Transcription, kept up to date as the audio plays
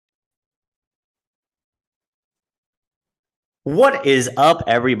What is up,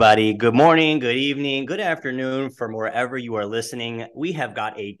 everybody? Good morning, good evening, good afternoon from wherever you are listening. We have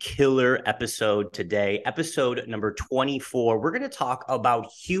got a killer episode today, episode number 24. We're going to talk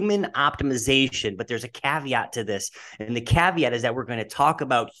about human optimization, but there's a caveat to this. And the caveat is that we're going to talk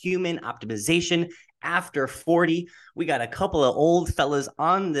about human optimization after 40. We got a couple of old fellas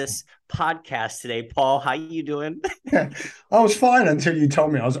on this podcast today. Paul, how you doing? I was fine until you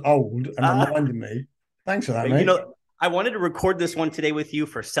told me I was old and Uh, reminded me. Thanks for that, you mate. know, I wanted to record this one today with you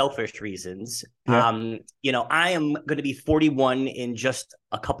for selfish reasons. Yeah. I am going to be 41 in just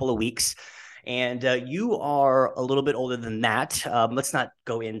a couple of weeks. And you are a little bit older than that. Let's not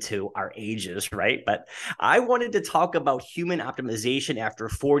go into our ages, right? But I wanted to talk about human optimization after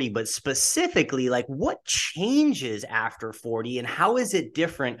 40, but specifically, like what changes after 40 and how is it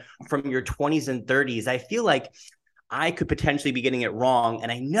different from your 20s and 30s? I feel like I could potentially be getting it wrong. And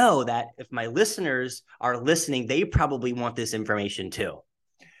I know that if my listeners are listening, they probably want this information too.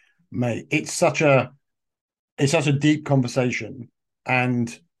 Mate, it's such a deep conversation.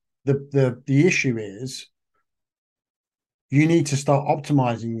 And the issue is you need to start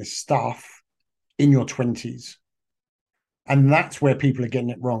optimizing this stuff in your 20s. And that's where people are getting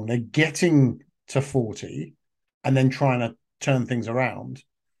it wrong. They're getting to 40 and then trying to turn things around.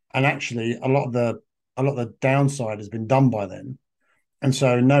 And actually a lot of the downside has been done by then. And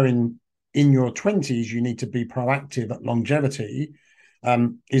so knowing in your 20s, you need to be proactive at longevity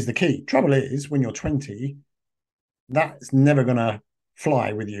is the key. Trouble is, when you're 20, that's never going to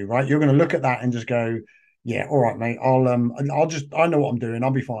fly with you, right? You're going to look at that and just go, yeah, all right, mate, I know what I'm doing.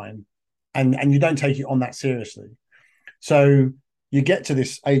 I'll be fine. And you don't take it on that seriously. So you get to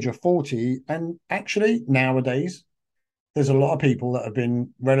this age of 40, and actually nowadays, there's a lot of people that have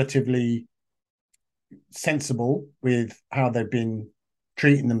been relatively sensible with how they've been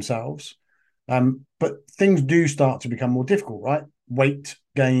treating themselves. But things do start to become more difficult, right? Weight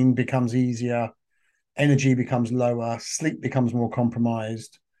gain becomes easier, energy becomes lower, sleep becomes more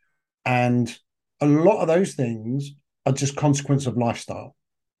compromised. And a lot of those things are just consequence of lifestyle.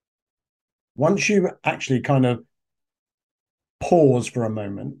 Once you actually kind of pause for a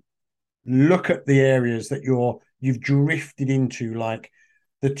moment, look at the areas that you've drifted into, like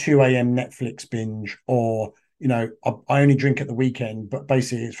the 2 a.m. Netflix binge, or I only drink at the weekend, but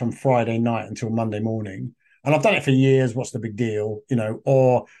basically it's from Friday night until Monday morning. And I've done it for years. What's the big deal?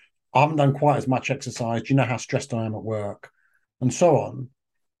 Or I haven't done quite as much exercise. Do you know how stressed I am at work? And so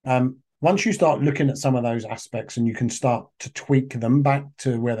on. Once you start looking at some of those aspects and you can start to tweak them back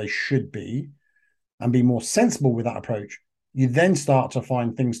to where they should be and be more sensible with that approach, you then start to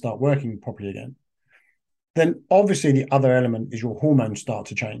find things start working properly again. Then obviously the other element is your hormones start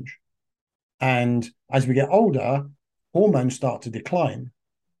to change. And as we get older, hormones start to decline,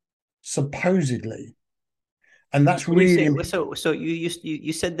 supposedly. And that's When you really, say so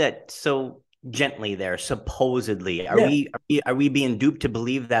you said that so gently there, supposedly. Are yeah. we are we, are we being duped to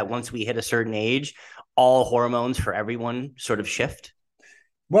believe that once we hit a certain age, all hormones for everyone sort of shift?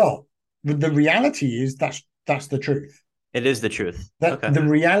 Well, the reality is that's the truth. It is the truth. That Okay. the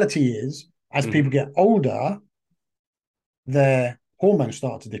reality is, as Mm-hmm. people get older, their hormones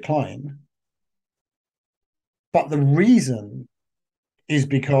start to decline. But the reason is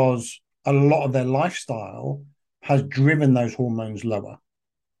because a lot of their lifestyle has driven those hormones lower.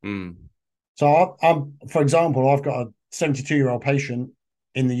 Mm. So, for example, I've got a 72-year-old patient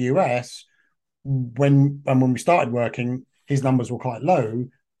in the US. When we started working, his numbers were quite low.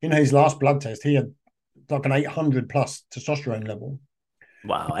 In his last blood test, he had like an 800 plus testosterone level.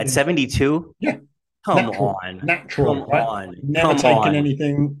 Wow. At 72? Yeah, Come natural, on. Come natural, right? on. Never Come taken on.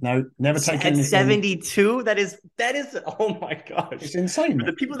 anything. No, never taken At anything. 72, that is oh my gosh. It's insane, For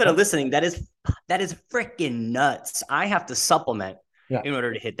the mate. people that are Right? listening, that is freaking nuts. I have to supplement Yeah. in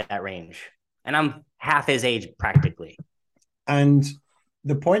order to hit that range. And I'm half his age practically. And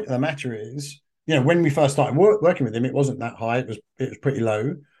the point of the matter is, when we first started working with him, it wasn't that high. It was pretty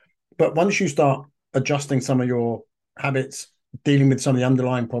low. But once you start adjusting some of your habits, dealing with some of the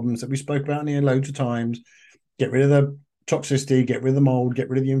underlying problems that we spoke about in here loads of times, get rid of the toxicity, get rid of the mold, get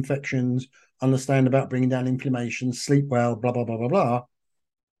rid of the infections, understand about bringing down inflammation, sleep well, blah, blah, blah, blah, blah.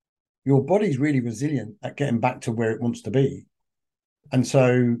 Your body's really resilient at getting back to where it wants to be. And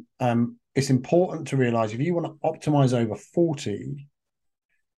so it's important to realize if you want to optimize over 40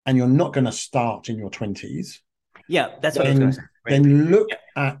 and you're not going to start in your 20s, Yeah, that's what I was gonna say. then Right. then Yeah. look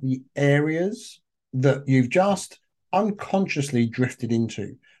at the areas that you've just unconsciously drifted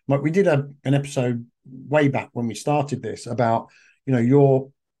into. Like we did an episode way back when we started this about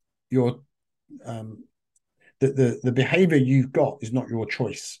your um, the behavior you've got is not your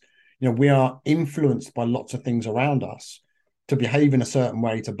choice. We are influenced by lots of things around us, to behave in a certain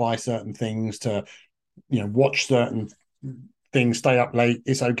way, to buy certain things, to watch certain things, stay up late.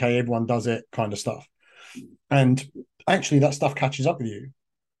 It's okay, everyone does it, kind of stuff. And actually, that stuff catches up with you.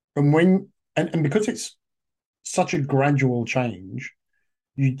 And because it's such a gradual change,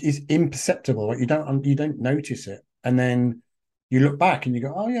 it's imperceptible. Like you don't notice it, and then you look back and you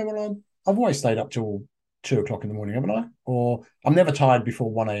go, oh yeah, well I've always stayed up till 2 o'clock in the morning, haven't I? Or I'm never tired before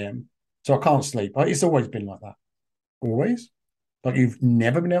 1 a.m. So I can't sleep. Like, it's always been like that. Always. Like, you've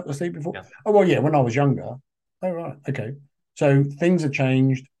never been able to sleep before. Yeah. Oh well, yeah, when I was younger. Oh right, okay. So things have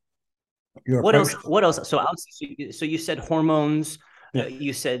changed. Your What approach. else? What else? So you said hormones. Yeah.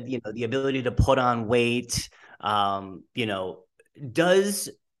 You said the ability to put on weight. Does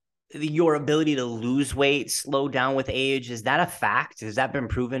your ability to lose weight slow down with age? Is that a fact? Has that been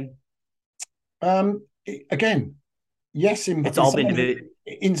proven? Again, yes, It's in all been someone who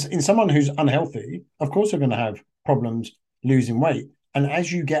in someone who's unhealthy, of course they're going to have problems losing weight. And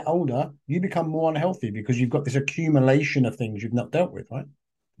as you get older, you become more unhealthy because you've got this accumulation of things you've not dealt with, right?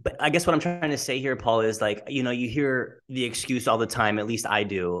 but I guess what I'm trying to say here, Paul, is like, you hear the excuse all the time, at least I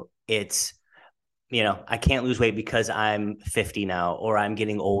do. It's, I can't lose weight because I'm 50 now or I'm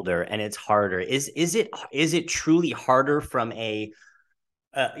getting older and it's harder. Is it truly harder from a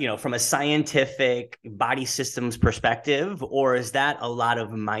scientific body systems perspective, or is that a lot of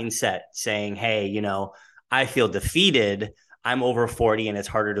mindset saying, hey, I feel defeated, I'm over 40 and it's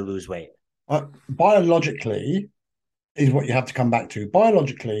harder to lose weight? Biologically, is what you have to come back to.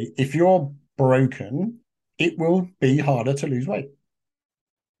 Biologically, if you're broken, it will be harder to lose weight,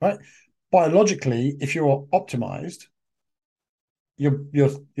 right? Biologically, if you're optimized, your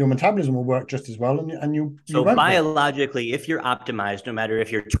metabolism will work just as well, and you So won't be. biologically, if you're optimized, no matter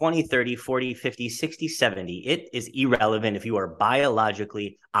if you're 20, 30, 40, 50, 60, 70, it is irrelevant if you are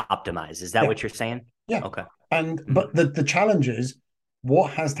biologically optimized. Is that Yeah, what you're saying? yeah. Okay. And Mhm. but the challenge is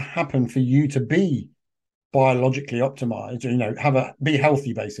what has to happen for you to be biologically optimized, or be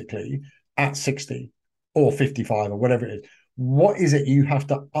healthy basically at 60 or 55 or whatever it is. What is it you have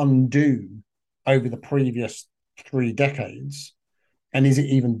to undo over the previous 3 decades, and is it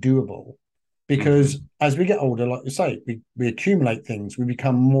even doable? Because Mhm. as we get older, like you say, we accumulate things, we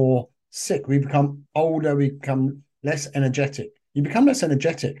become more sick, we become older, we become less energetic. You become less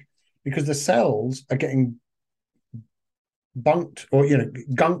energetic because the cells are getting bunked, or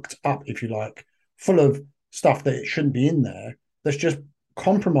gunked up, if you like, full of stuff that it shouldn't be in there, that's just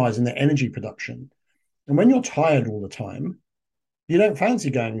compromising the energy production. And when you're tired all the time, you don't fancy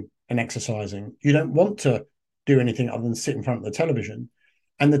going and exercising. You don't want to do anything other than sit in front of the television.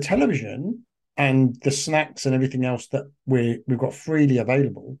 And the television and the snacks and everything else that we've got freely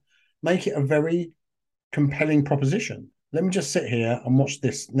available make it a very compelling proposition. Let me just sit here and watch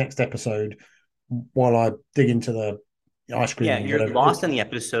this next episode while I dig into the ice Yeah, cream or you're whatever it lost is. in the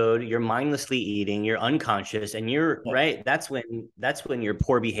episode, you're mindlessly eating, you're unconscious, and you're Yeah, right. That's when your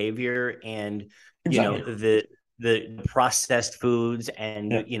poor behavior and exactly. the processed foods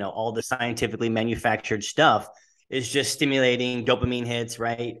and Yeah, all the scientifically manufactured stuff is just stimulating dopamine hits,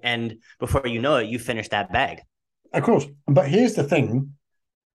 right? And before you know it, you finish that bag. of course. But here's the thing: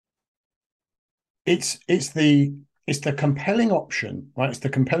 it's the compelling option, right? It's the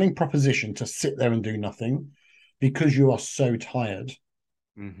compelling proposition to sit there and do nothing because you are so tired.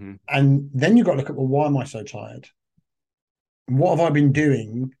 Mm-hmm. And then you've got to look at, well, why am I so tired? What have I been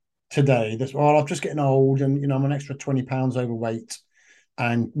doing today? That's, well, I'm just getting old, and I'm an extra 20 pounds overweight,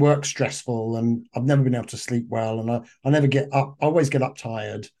 and work stressful, and I've never been able to sleep well, and I never get up. I always get up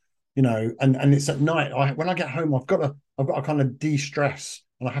tired, and it's at night. When I get home, I've got to kind of de-stress,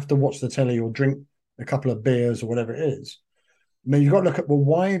 and I have to watch the telly or drink a couple of beers or whatever it is. I mean, you've got to look at, well,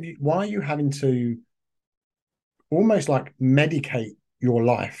 why are you having to almost like medicate your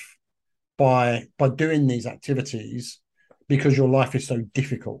life by doing these activities because your life is so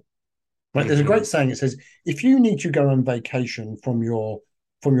difficult, right? There's a Mm-hmm. great saying. It says, if you need to go on vacation from your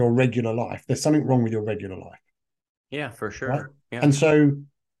regular life, there's something wrong with your regular life, Yeah, for right? sure. Yeah. And so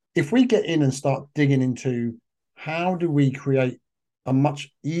if we get in and start digging into how do we create a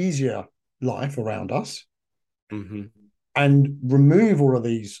much easier life around us Mm-hmm. and remove all of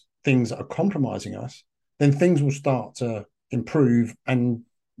these things that are compromising us, then things will start to improve, and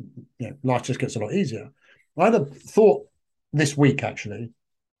life just gets a lot easier. I had a thought this week, actually.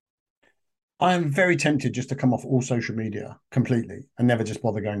 I am very tempted just to come off all social media completely and never just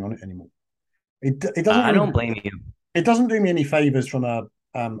bother going on it anymore. It doesn't I really don't blame you. it doesn't do me any favors from a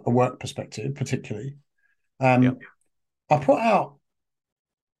work perspective, particularly. Yep. Um, I put out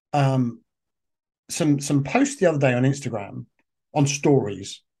some posts the other day on Instagram on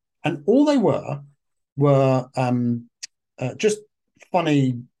stories, and all they were just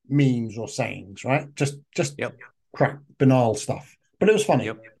funny memes or sayings, right? Just Yep. crap, banal stuff, but it was funny.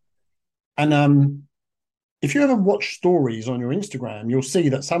 Yep. And if you ever watch stories on your Instagram, you'll see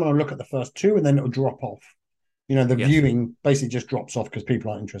that someone will look at the first two and then it'll drop off. The Yes. viewing basically just drops off because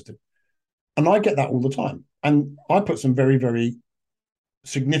people aren't interested. And I get that all the time. And I put some very, very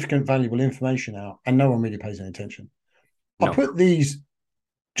significant, valuable information out, and no one really pays any attention. I No. put these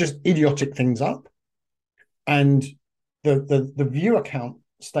just idiotic things up, and the viewer count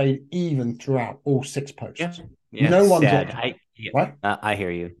stayed even throughout all six Yeah. posts. Yeah. No one Sad. dropped off, Yeah, right? I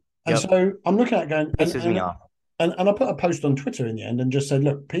hear you. And Yep. so I'm looking at it going, Pisses me off. and I put a post on Twitter in the end and just said,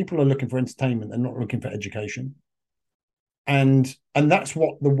 look, people are looking for entertainment, they're not looking for education. And that's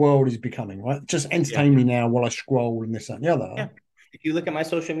what the world is becoming, right? Just Yeah. entertain me now while I scroll and this, that, and the Yeah. other. If you look at my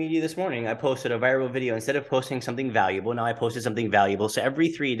social media this morning, I posted a viral video. Instead of posting something valuable, now I posted something valuable. So every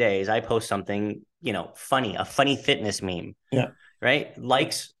 3 days, I post something, funny, a funny fitness meme, Yeah. right?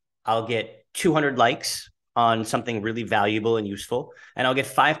 Likes, I'll get 200 likes on something really valuable and useful. And I'll get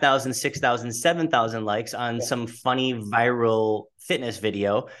 5,000, 6,000, 7,000 likes on some funny viral fitness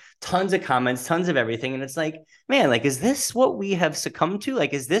video, tons of comments, tons of everything. And it's like, man, like, is this what we have succumbed to?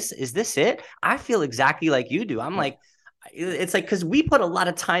 Like, is this it? I feel exactly like you do. I'm Yeah. like, it's like, because we put a lot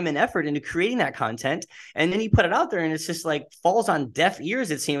of time and effort into creating that content, and then you put it out there and it's just like falls on deaf ears,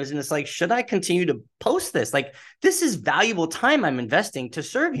 it seems. And it's like, should I continue to post this? Like, this is valuable time I'm investing to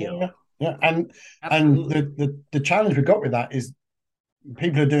serve you. Yeah. Yeah. And Absolutely. the challenge we got with that is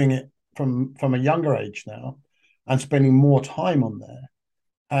people are doing it from a younger age now and spending more time on there.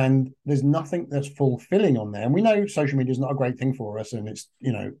 And there's nothing that's fulfilling on there. And we know social media is not a great thing for us, and it's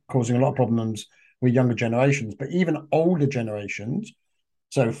causing a lot of problems with younger generations. But even older generations,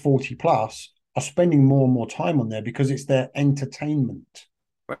 so 40 plus, are spending more and more time on there because it's their entertainment.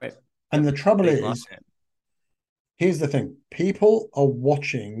 Right. And the Yep. trouble They love is, it. here's the thing: people are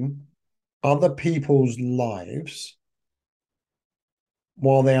watching other people's lives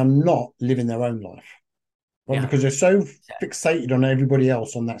while they are not living their own life, right? Yeah. Because they're so fixated on everybody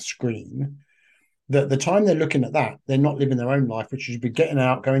else on that screen that the time they're looking at that, they're not living their own life, which is be getting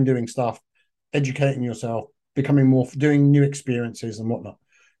out, going, doing stuff, educating yourself, becoming more, doing new experiences and whatnot.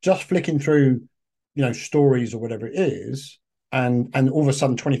 Just flicking through, stories or whatever it is, and all of a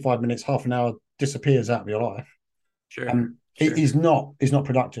sudden, 25 minutes, half an hour disappears out of your life. Sure. And it Sure. is not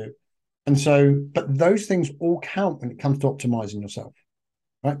productive. And so, but those things all count when it comes to optimizing yourself,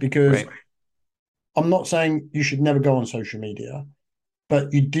 right? Because Right. I'm not saying you should never go on social media,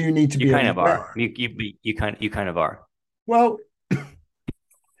 but you do need to You be kind of aware. are. You kind of are. Well,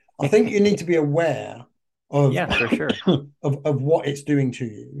 I think you need to be aware of Yeah, for sure. of what it's doing to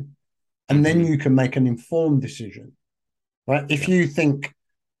you, and then Mm-hmm. you can make an informed decision, right? If Yeah. you think,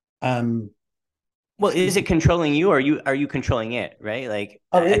 um, Well, is it controlling you, or are you controlling it? Right. Like,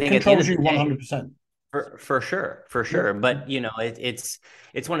 oh, I it think at the end controls of you the day, 100%. for sure, for Yeah, sure. But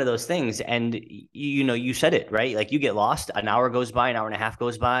it's one of those things, and you said it right. Like, you get lost. An hour goes by, an hour and a half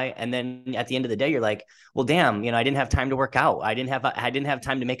goes by, and then at the end of the day, you're like, well, damn, I didn't have time to work out. I didn't have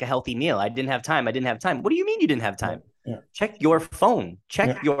time to make a healthy meal. I didn't have time. I didn't have time. What do you mean you didn't have yeah, time? yeah, Check your phone. yeah,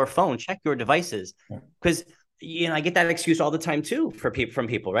 Check your phone. Check your devices, yeah. because I get that excuse all the time too from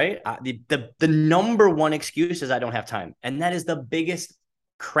people, right? The number one excuse is I don't have time, and that is the biggest,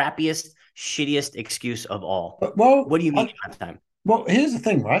 crappiest, shittiest excuse of all. But well, What do you mean you don't have time? well, here's the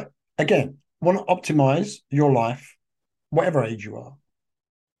thing, right? Again, want to optimize your life, whatever age you are.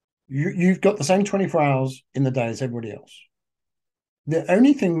 You've got the same 24 hours in the day as everybody else. The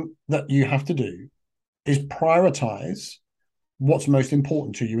only thing that you have to do is prioritize what's most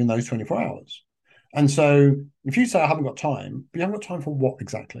important to you in those 24 hours. And so if you say, I haven't got time, but you haven't got time for what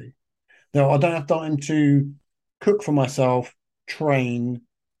exactly? No, I don't have time to cook for myself, train,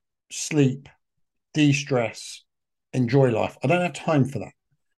 sleep, de stress, enjoy life. I don't have time for that.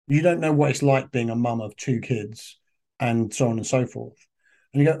 You don't know what it's like being a mum of two kids and so on and so forth.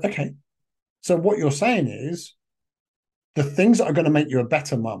 And you go, okay. So what you're saying is the things that are going to make you a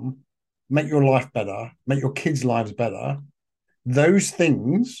better mum, make your life better, make your kids' lives better, those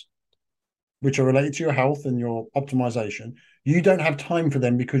things which are related to your health and your optimization, you don't have time for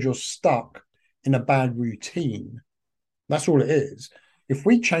them because you're stuck in a bad routine. That's all it is. If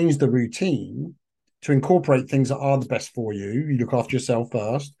we change the routine to incorporate things that are the best for you, you look after yourself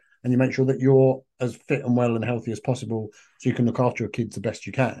first, and you make sure that you're as fit and well and healthy as possible so you can look after your kids the best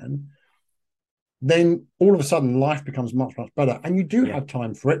you can, then all of a sudden life becomes much, much better. And you do Yeah. have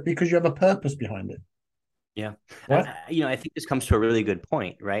time for it because you have a purpose behind it, Yeah. right? I think this comes to a really good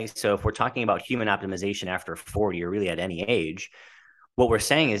point, right? So if we're talking about human optimization after 40, or really at any age, what we're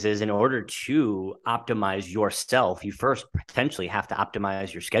saying is in order to optimize yourself, you first potentially have to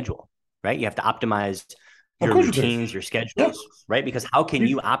optimize your schedule, right? You have to optimize Of your course you do. routines, your Yeah. schedules, right? Because how can you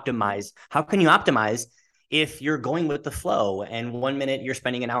You, optimize? How can you optimize if you're going with the flow and 1 minute you're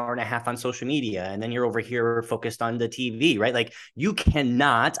spending an hour and a half on social media and then you're over here focused on the TV, right? Like you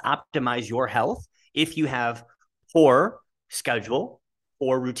cannot optimize your health if you have poor schedule,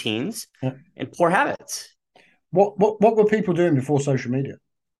 poor routines, yeah. and poor habits. What were people doing before social media?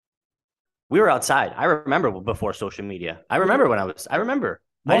 We were outside. I remember before social media. I remember. I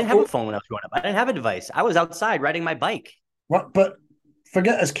Right, didn't have a phone when I was growing up. I didn't have a device. I was outside riding my bike. right, but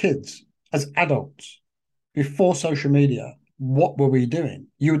forget as kids, as adults, before social media, what were we doing?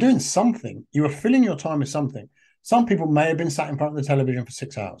 You were doing something. You were filling your time with something. Some people may have been sat in front of the television for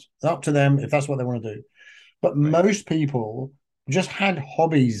 6 hours. It's up to them if that's what they want to do. But Right. most people just had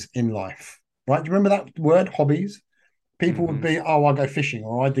hobbies in life, right? Do you remember that word, hobbies? People would Mm-hmm. be, oh, I go fishing,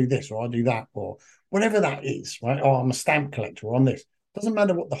 or I do this, or I do that, or whatever that is, right? Oh, I'm a stamp collector, or I'm this. Doesn't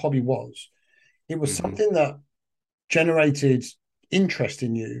matter what the hobby was. It was Mm-hmm. something that generated interest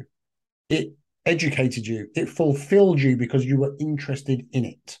in you. It educated you. It fulfilled you because you were interested in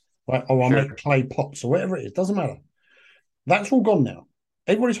it, right? Or I make Sure. clay pots, or whatever it is. Doesn't matter. That's all gone now.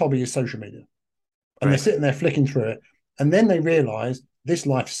 Everybody's hobby is social media, and they're Right. sitting there flicking through it, and then they realize this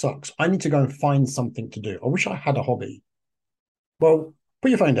life sucks. I need to go and find something to do. I wish I had a hobby. Well,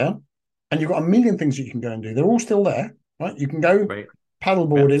 put your phone down, and you've got a million things that you can go and do. They're all still there, right? You can go Right. Yeah.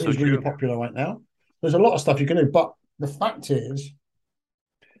 paddleboarding So is really true. popular right now. There's a lot of stuff you can do, but the fact is,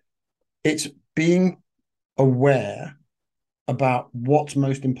 it's being aware about what's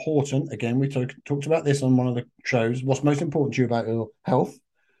most important. Again, we talked about this on one of the shows. What's most important to you about your health?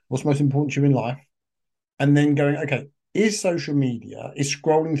 What's most important to you in life? And then going, okay, is social media, is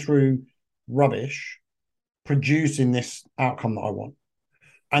scrolling through rubbish producing this outcome that I want?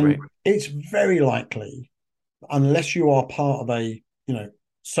 And Right. it's very likely, unless you are part of a,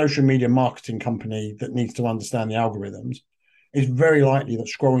 social media marketing company that needs to understand the algorithms, it's very likely that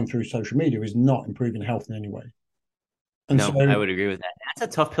scrolling through social media is not improving health in any way. And so, No, I would agree with that.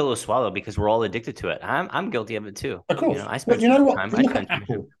 That's a tough pill to swallow because we're all addicted to it. I'm guilty of it too. of You course, know, I but spend you too know much what? time. You I look at spend too much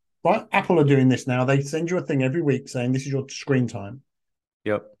time. Apple, right? Apple are doing this now. They send you a thing every week saying this is your screen time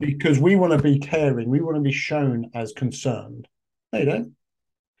Yep. because we want to be caring. We want to be shown as concerned. No, you don't.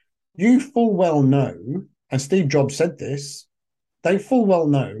 You full well know, and Steve Jobs said this, they full well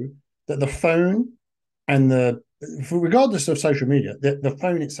know that the phone and regardless of social media, the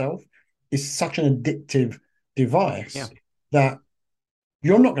phone itself is such an addictive Yeah. device that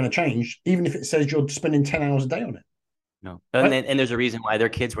you're not going to change, even if it says you're spending 10 hours a day on it. No. Right? And there's a reason why their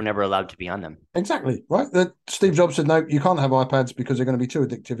kids were never allowed to be on them. Exactly. Right. That Steve Jobs said, no, you can't have iPads because they're going to be too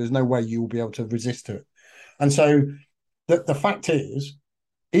addictive. There's no way you will be able to resist to it. And so the fact is,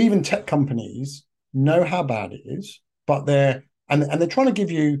 even tech companies know how bad it is, but they're trying to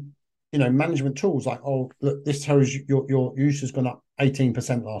give you, management tools like, oh, look, this tells you your use has gone up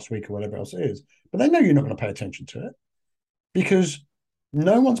 18% last week or whatever else it is. But they know you're not going to pay attention to it because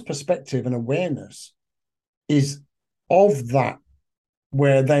no one's perspective and awareness is of that,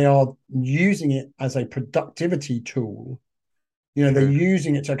 where they are using it as a productivity tool. They're Sure.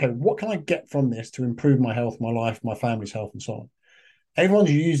 using it to, okay, what can I get from this to improve my health, my life, my family's health, and so on.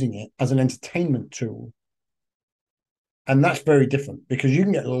 Everyone's using it as an entertainment tool. And that's very different because you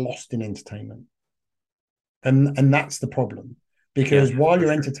can get lost in entertainment. And that's the problem. Yeah, Because while for you're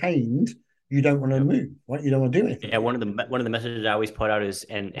sure. entertained, you don't want to Yep. move, right? You don't want to do anything. Yeah, one of the messages I always put out is,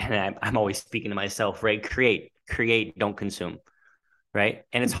 and I'm always speaking to myself, right? Create, don't consume, right?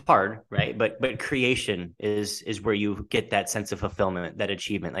 And it's hard, right? But creation is where you get that sense of fulfillment, that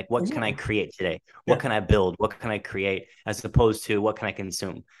achievement. Like, what can I Exactly. create today? What Yeah. can I build? What can I create? As opposed to what can I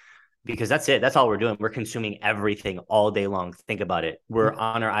consume? Because that's it. That's all we're doing. We're consuming everything all day long. Think about it. We're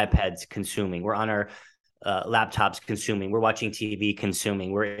on our iPads consuming. We're on our laptops consuming. We're watching TV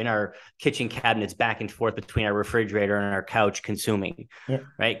consuming. We're in our kitchen cabinets back and forth between our refrigerator and our couch consuming. Yeah.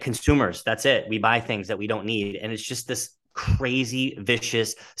 Right? Consumers. That's it. We buy things that we don't need, and it's just this crazy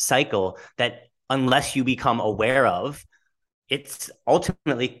vicious cycle that unless you become aware of, it's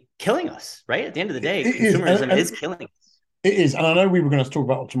ultimately killing us. Right? At the end of the day, It is. consumerism is killing us. It is. And I know we were going to talk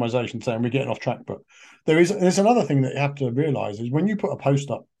about optimization today and we're getting off track, but there's another thing that you have to realize is when you put a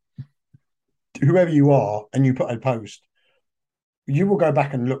post up, whoever you are, and you put a post, you will go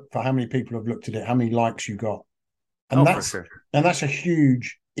back and look for how many people have looked at it, how many likes you got, and Oh, for that's sure. and that's a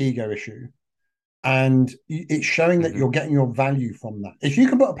huge ego issue. And it's showing that Mm-hmm. you're getting your value from that. If you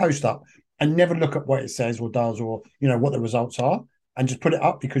can put a post up and never look at what it says or does, or what the results are, and just put it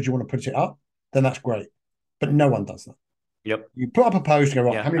up because you want to put it up, then that's great. But no one does that. Yep. You put up a post, go,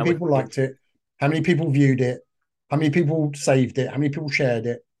 right, Yeah. how many I would. people Yep. liked it? How many people viewed it? How many people saved it? How many people shared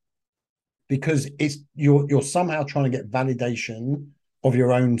it? Because it's you're somehow trying to get validation of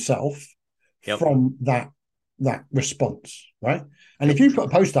your own self Yep. from that response, right? And if Yep. you put a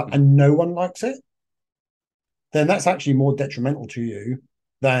post up and no one likes it, then that's actually more detrimental to you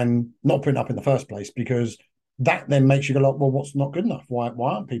than not putting it up in the first place, because that then makes you go like, well, what's not good enough? Why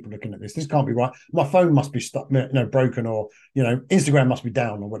aren't people looking at this? This can't be right. My phone must be stuck, broken, or Instagram must be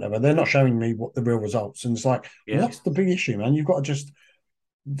down or whatever. They're not showing me what the real results. And it's like, Yeah. what's the big issue, man? You've got to just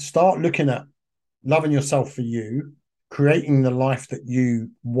start looking at loving yourself for you, creating the life that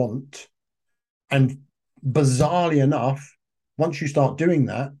you want. And bizarrely enough, once you start doing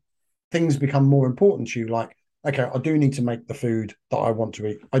that, things become more important to you. Like, okay, I do need to make the food that I want to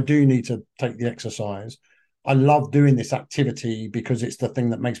eat. I do need to take the exercise. I love doing this activity because it's the thing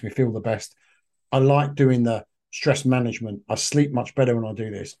that makes me feel the best. I like doing the stress management. I sleep much better when I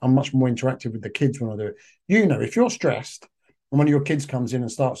do this. I'm much more interactive with the kids when I do it. If you're stressed and one of your kids comes in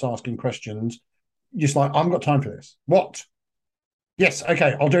and starts asking questions, you're just like, I haven't got time for this. What? Yes,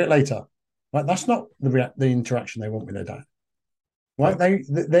 okay, I'll do it later. Right? That's not the interaction they want with their dad. Right?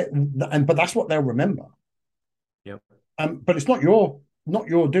 Yep. But that's what they'll remember. Yep. But it's not your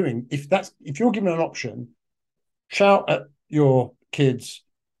doing. If you're given an option, shout at your kids,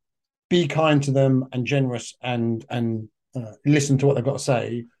 be kind to them and generous, and listen to what they've got to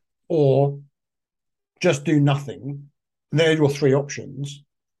say, or just do nothing. They're your three options.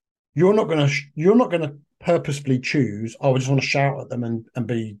 You're not gonna purposefully choose. Oh, I just want to shout at them and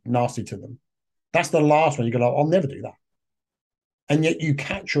be nasty to them. That's the last one. You go, like, I'll never do that. And yet you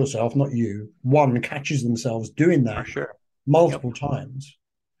catch yourself, not you, one catches themselves doing For that sure. Yep. multiple times.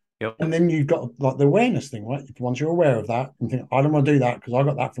 Yep. And then you've got like the awareness thing, right? If once you're aware of that and think, I don't want to do that because I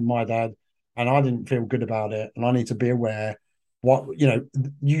got that from my dad and I didn't feel good about it, and I need to be aware.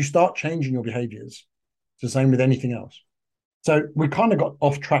 You start changing your behaviors. It's the same with anything else. So we kind of got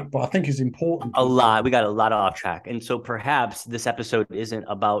off track, but I think it's important A to. lot. We got a lot off track. And so perhaps this episode isn't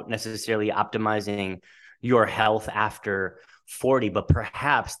about necessarily optimizing your health after 40, but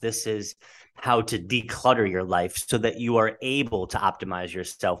perhaps this is how to declutter your life so that you are able to optimize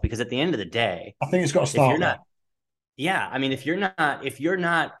yourself. Because at the end of the day, I think it's got to if you're start there. not, yeah, I mean, if you're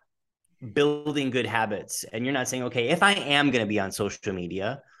not building good habits and you're not saying, okay, if I am going to be on social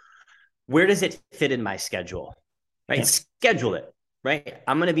media, where does it fit in my schedule? Right? Yeah. Schedule it. Right.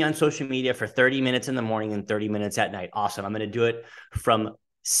 I'm going to be on social media for 30 minutes in the morning and 30 minutes at night. Awesome. I'm going to do it from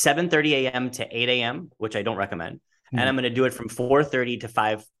 7:30 a.m. to 8 a.m., which I don't recommend. And Mm. I'm going to do it from 4:30 to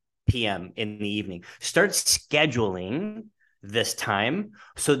 5 p.m. in the evening. Start scheduling this time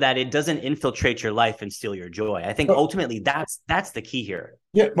so that it doesn't infiltrate your life and steal your joy. I think But ultimately that's the key here.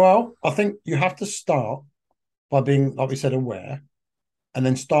 yeah, well, I think you have to start by being, like we said, aware, and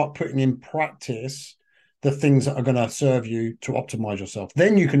then start putting in practice the things that are going to serve you to optimize yourself.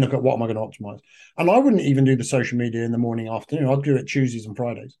 Then you can look at what am I going to optimize. And I wouldn't even do the social media in the morning, afternoon. I'd do it Tuesdays and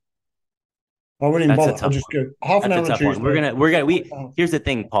Fridays. I wouldn't even That's a bother. I'll tough just one. go half an That's a hour on a tough one. Tuesday. We here's the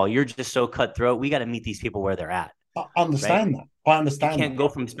thing, Paul. You're just so cutthroat. We got to meet these people where they're at, I right? understand that. I You understand that. can't go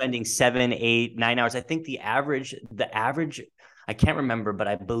from spending 7, 8, 9 hours. I think the average, I can't remember, but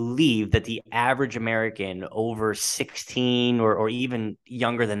I believe that the average American over 16 or even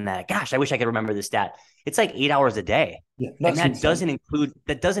younger than that, gosh, I wish I could remember the stat. It's like 8 hours a day. Yeah, And that's insane.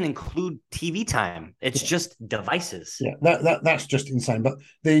 that doesn't include TV time. It's Yeah, just devices. yeah, that's just insane. But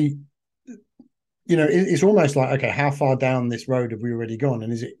it's almost like, okay, how far down this road have we already gone,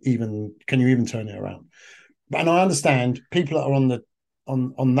 and is it even? Can you even turn it around? And I understand people that are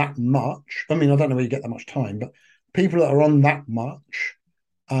on that much. I mean, I don't know where you get that much time, but people that are on that much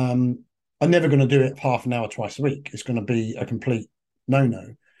um, are never going to do it half an hour twice a week. It's going to be a complete no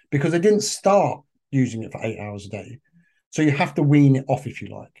because they didn't start using it for 8 hours a day. So you have to wean it off if you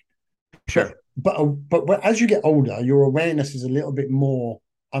like. But Sure. but as you get older, your awareness is a little bit more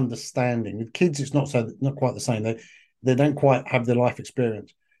understanding. With kids, it's not quite the same. They don't quite have the life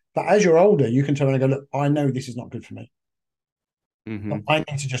experience. But as you're older, you can turn and go, look, I know this is not good for me. Mm-hmm. I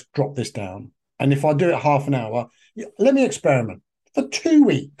need to just drop this down. And if I do it half an hour, let me experiment for 2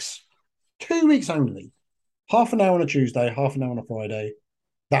 weeks, 2 weeks only. Half an hour on a Tuesday, half an hour on a Friday.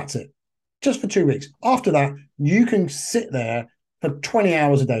 That's it. Just for 2 weeks. After that, you can sit there for 20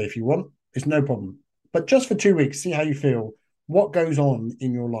 hours a day if you want. It's no problem. But just for 2 weeks, see how you feel, what goes on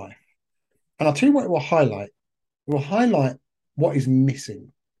in your life. And I'll tell you what it will highlight. It will highlight what is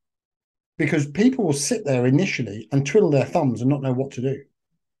missing, because people will sit there initially and twiddle their thumbs and not know what to do.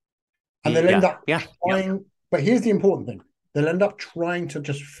 And they'll end Yeah. up Yeah. Yep. trying, but here's the important thing, they'll end up trying to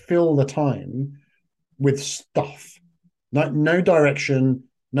just fill the time with stuff. no direction,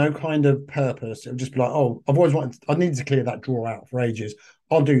 no kind of purpose. It'll just be like, oh, I've always wanted, I needed to clear that drawer out for ages.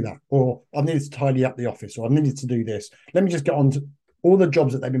 I'll do that. Or I've needed to tidy up the office, or I've needed to do this. Let me just get on to all the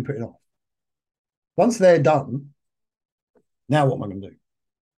jobs that they've been putting off. Once they're done, now what am I going to do?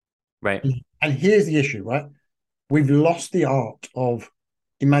 Right. And here's the issue, right? We've lost the art of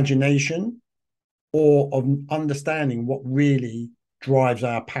imagination or of understanding what really drives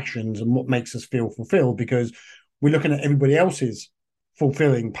our passions and what makes us feel fulfilled, because we're looking at everybody else's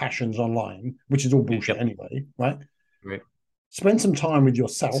fulfilling passions online, which is all bullshit Yep. anyway, right? Right. Spend some time with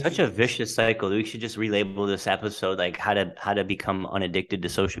yourself. Such a vicious cycle. We should just relabel this episode like how to become unaddicted to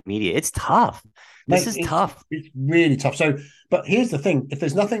social media. It's tough. This Mate, is tough. it's really tough. So, but here's the thing: if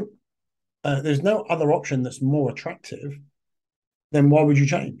there's nothing, there's no other option that's more attractive, then why would you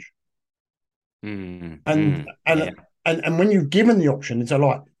change? Mm, And mm, and yeah. and when you've given the option, it's a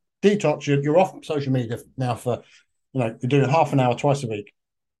like detox. You're off social media now for, you're doing half an hour twice a week,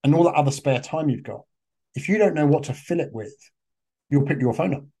 and all that other spare time you've got. If you don't know what to fill it with, you'll pick your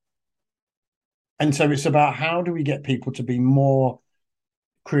phone up. And so it's about, how do we get people to be more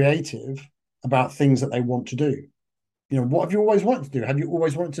creative about things that they want to do? What have you always wanted to do? Have you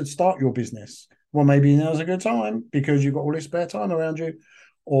always wanted to start your business? Well, maybe now's a good time because you've got all this spare time around you.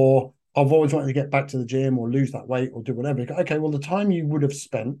 Or I've always wanted to get back to the gym or lose that weight or do whatever. Okay, well, the time you would have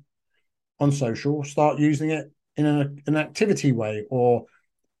spent on social, start using it in an activity way or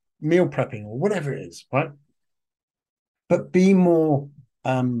meal prepping or whatever it is, right? But be more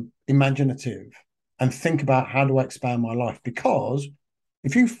imaginative and think about, how do I expand my life? Because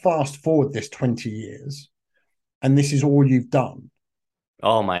if you fast forward this 20 years and this is all you've done,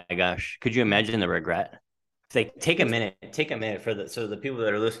 Oh my gosh. Could you imagine the regret? It's like take a minute for the people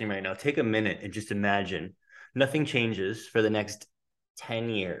that are listening right now, take a minute and just imagine nothing changes for the next 10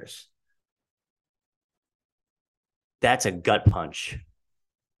 years. That's a gut punch,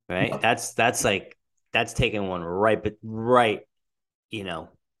 right? That's taking one right, but right, you know,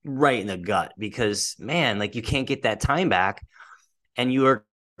 right in the gut because man, like you can't get that time back. And you are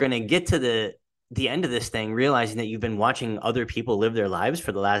going to get to the end of this thing realizing that you've been watching other people live their lives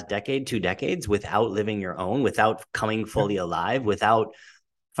for the last decade, 2 decades without living your own, without coming fully alive, without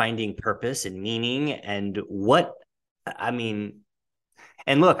finding purpose and meaning and what I mean.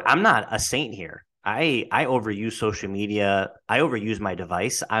 And look, I'm not a saint here. I overuse social media. I overuse my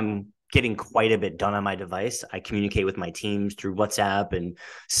device. I'm getting quite a bit done on my device. I communicate with my teams through WhatsApp and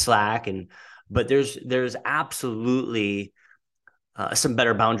Slack, and but there's absolutely some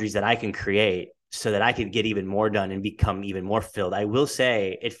better boundaries that I can create so that I could get even more done and become even more filled. I will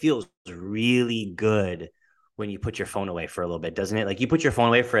say it feels really good when you put your phone away for a little bit, doesn't it? Like you put your phone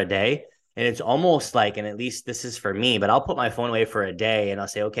away for a day and it's almost like, and at least this is for me, but I'll put my phone away for a day and I'll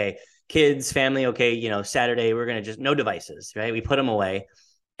say, okay, kids, family, okay, Saturday, we're going to just no devices, right? We put them away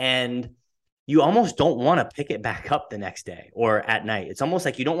and you almost don't want to pick it back up the next day or at night. It's almost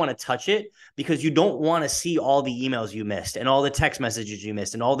like you don't want to touch it because you don't want to see all the emails you missed and all the text messages you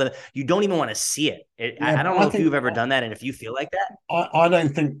missed and you don't even want to see it. yeah, I but don't know if you've ever done that and if you feel like that. I don't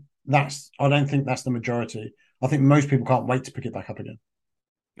think that's the majority. I think most people can't wait to pick it back up again.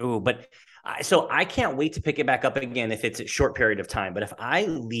 Oh, but so I can't wait to pick it back up again if it's a short period of time. But if I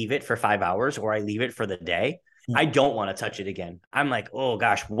leave it for 5 hours or I leave it for the day, Yeah, I don't want to touch it again. I'm like, oh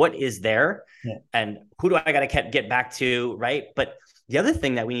gosh, what is there? yeah, And who do I got to get back to? Right. But the other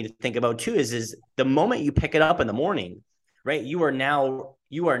thing that we need to think about too is the moment you pick it up in the morning, right? You are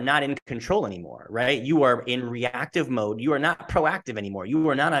not in control anymore, right? You are in reactive mode. You are not proactive anymore. You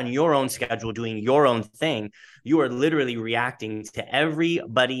are not on your own schedule doing your own thing. You are literally reacting to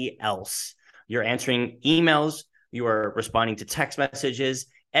everybody else. You're answering emails, you are responding to text messages.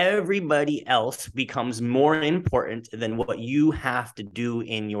 Everybody else becomes more important than what you have to do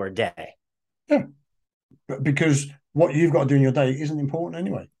in your day. yeah. But because what you've got to do in your day isn't important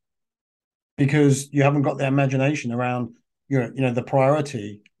anyway, because you haven't got the imagination around the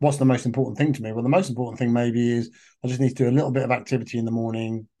priority. What's the most important thing to me? Well, the most important thing maybe is, I just need to do a little bit of activity in the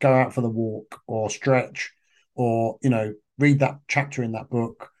morning, go out for the walk or stretch, or read that chapter in that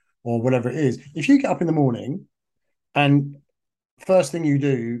book or whatever it is. If you get up in the morning and first thing you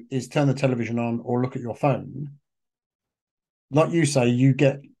do is turn the television on or look at your phone, like you say,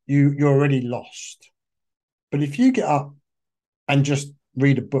 you're already lost. But if you get up and just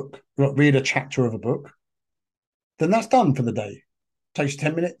read a book, read a chapter of a book, then that's done for the day. Takes you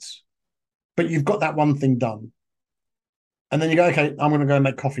 10 minutes, but you've got that one thing done. And then you go, okay, I'm going to go and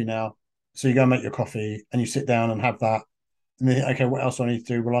make coffee now. So you go and make your coffee and you sit down and have that. And then, okay, what else do I need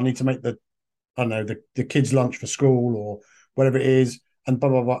to do? Well, I need to make I don't know, the kids' lunch for school or whatever it is, and blah,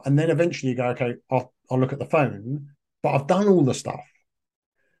 blah, blah. And then eventually you go, okay, I'll look at the phone. but I've done all the stuff.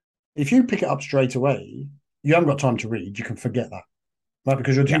 If you pick it up straight away, you haven't got time to read. You can forget that, right?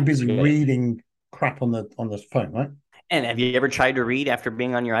 Because you're too Yeah, busy forget it. reading crap on the phone, right? And have you ever tried to read after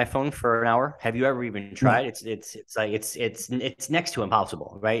being on your iPhone for an hour? Have you ever even No. tried? It's like it's next to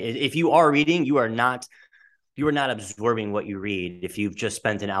impossible, right? If you are reading, you are not absorbing what you read if you've just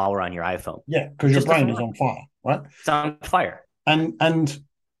spent an hour on your iPhone. Yeah, because It your just brain doesn't is work. on fire, right? It's on fire. And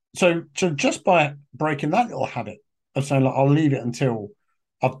so just by breaking that little habit of saying like I'll leave it until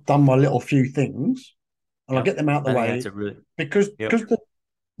I've done my little few things and I'll Yep. get them out of the I think that's way a really yep. because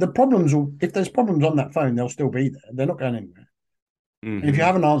the problems will, if there's problems on that phone, they'll still be there. They're not going anywhere. And if you Mm-hmm.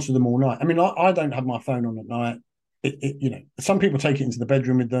 haven't answered them all night, I mean, I don't have my phone on at night. Some people take it into the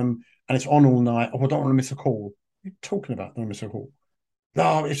bedroom with them and it's on all night. Oh, I don't want to miss a call. What are you talking about? Don't miss a call.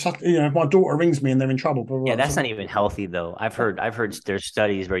 No, if if my daughter rings me and they're in trouble, blah, blah, Yeah, blah. that's So, not even healthy though. I've heard there's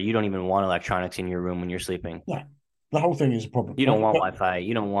studies where you don't even want electronics in your room when you're sleeping. no, the whole thing is a problem, You don't right? want But Wi-Fi.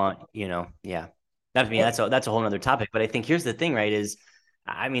 You don't want, yeah. That's me. but That's a whole other topic. But I think here's the thing, right? Is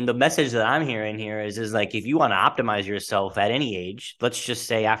I mean, the message that I'm hearing here is like if you want to optimize yourself at any age, let's just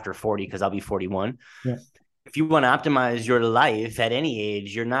say after 40, because I'll be 41. yeah, If you want to optimize your life at any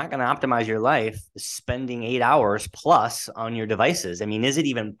age, you're not going to optimize your life spending 8 hours plus on your devices. I mean, is it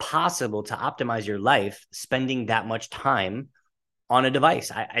even possible to optimize your life spending that much time on a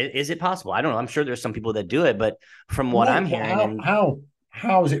device? Is it possible? I don't know. I'm sure there's some people that do it, but from what no, I'm but hearing, and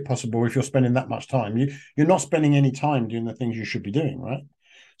how is it possible if you're spending that much time? You're not spending any time doing the things you should be doing, right?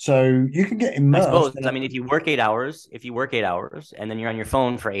 So you can get I immersed suppose, in I it. mean, if you work 8 hours and then you're on your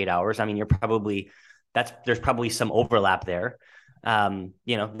phone for 8 hours, I mean, there's probably some overlap there. Then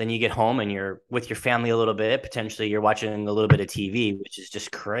you get home and you're with your family a little bit. Potentially, you're watching a little bit of TV, which is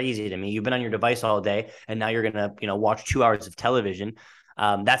just crazy to me. You've been on your device all day, and now you're gonna, watch 2 hours of television.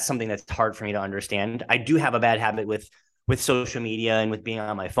 That's something that's hard for me to understand. I do have a bad habit with social media and with being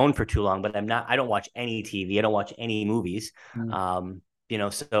on my phone for too long, but I don't watch any TV. I don't watch any movies. Mm.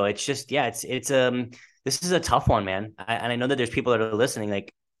 So it's just, yeah, this is a tough one, man. And I know that there's people that are listening,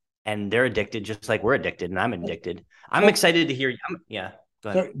 like, and they're addicted just like we're addicted, and I'm addicted. I'm Well, excited to hear. Yeah, go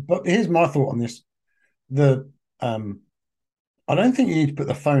ahead. but here's my thought on this. The I don't think you need to put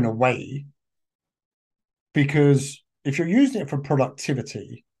the phone away because if you're using it for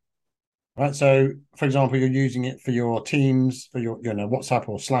productivity, right? So, for example, you're using it for your Teams, for your WhatsApp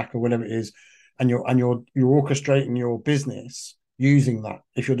or Slack or whatever it is, and you're orchestrating your business using that.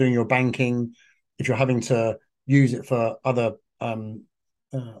 If you're doing your banking, if you're having to use it for other uh,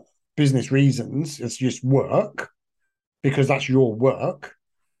 business reasons, it's just work because that's your work.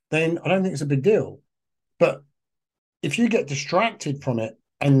 Then I don't think it's a big deal. But if you get distracted from it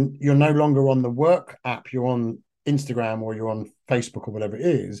and you're no longer on the work app, you're on Instagram or you're on Facebook or whatever it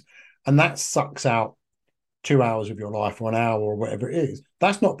is, and that sucks out 2 hours of your life or an hour or whatever it is,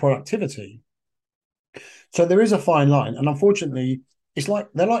 that's not productivity. So there is a fine line. And unfortunately,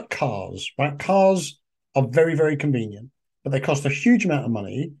 they're like cars, right? Cars are very, very convenient, but they cost a huge amount of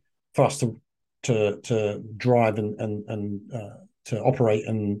money for us to drive and to operate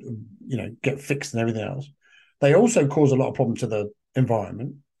and get fixed and everything else. They also cause a lot of problem to the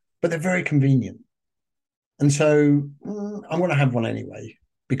environment, but they're very convenient. And so I'm going to have one anyway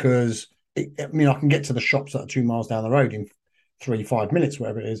because I mean I can get to the shops that are 2 miles down the road in 5 minutes,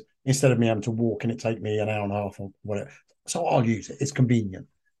 whatever it is, instead of me having to walk and it take me an hour and a half or whatever. So I'll use it. It's convenient.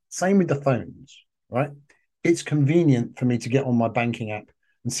 Same with the phones, right? It's convenient for me to get on my banking app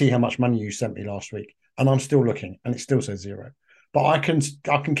and see how much money you sent me last week, and I'm still looking, and it still says zero. But I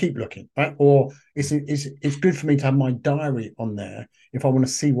can keep looking, right? Or it's good for me to have my diary on there if I want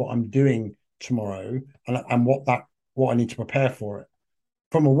to see what I'm doing tomorrow and what I need to prepare for it.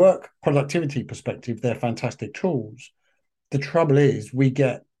 From a work productivity perspective, they're fantastic tools. The trouble is we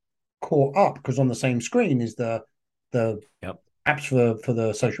get caught up because on the same screen is the Yep. apps for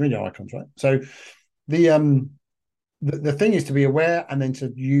the social media icons, right? So the the thing is to be aware and then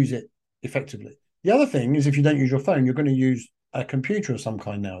to use it effectively. The other thing is if you don't use your phone, you're going to use a computer of some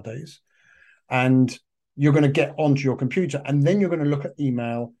kind nowadays, and you're going to get onto your computer, and then you're going to look at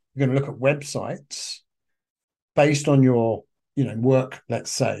email, you're going to look at websites based on your work,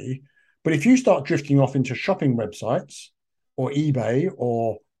 let's say. But if you start drifting off into shopping websites or eBay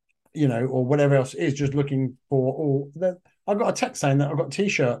or or whatever else it is, just looking for, I got a text saying that I've got a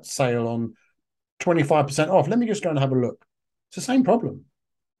t-shirt sale on 25% off. Let me just go and have a look. It's the same problem,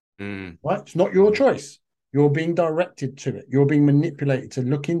 Mm-hmm. right? It's not your choice. You're being directed to it. You're being manipulated to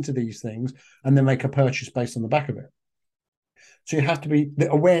look into these things and then make a purchase based on the back of it. So you have to be,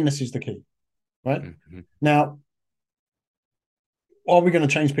 the awareness is the key, right? Mm-hmm. Now, are we going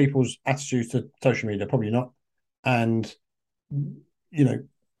to change people's attitudes to social media? Probably not. And you know,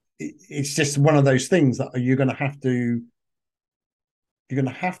 it's just one of those things that you're going to have to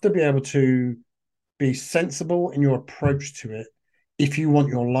be able to be sensible in your approach to it if you want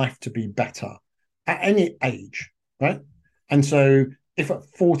your life to be better at any age, right? And so if at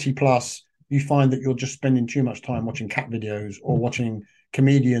 40 plus you find that you're just spending too much time watching cat videos or watching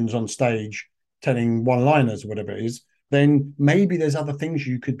comedians on stage telling one liners or whatever it is, then maybe there's other things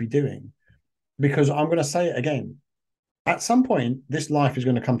you could be doing. Because I'm going to say it again, at some point, this life is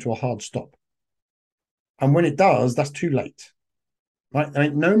going to come to a hard stop. And when it does, that's too late, right? I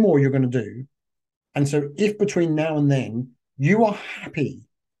mean, no more you're going to do. And so, if between now and then you are happy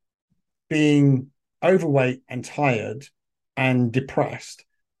being overweight and tired and depressed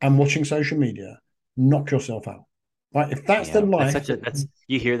and watching social media, knock yourself out. Right? If that's the Yeah, that's life such a that that's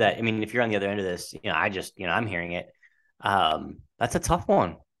you hear that. I mean, if you're on the other end of this, I'm hearing it. That's a tough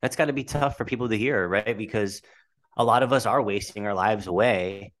one. That's got to be tough for people to hear, right? Because a lot of us are wasting our lives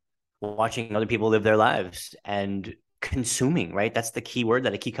away watching other people live their lives and consuming, right? That's the key word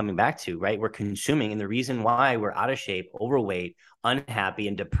that I keep coming back to, right? We're consuming. And the reason why we're out of shape, overweight, unhappy,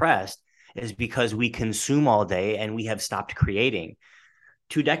 and depressed is because we consume all day and we have stopped creating.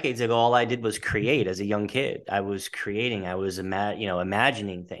 2 decades ago, all I did was create as a young kid. I was creating, I was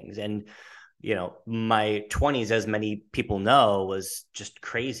imagining things. And my 20s, as many people know, was just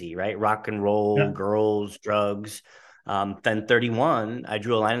crazy, right? Rock and roll, yeah, girls, drugs. Then 31, I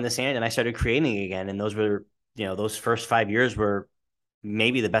drew a line in the sand and I started creating again. And those were, those first 5 years were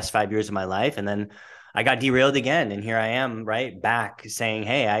maybe the best 5 years of my life. And then I got derailed again. And here I am, right back saying,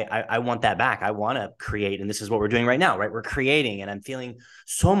 hey, I want that back. I want to create. And this is what we're doing right now, right? We're creating. And I'm feeling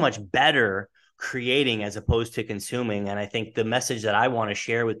so much better creating as opposed to consuming. And I think the message that I want to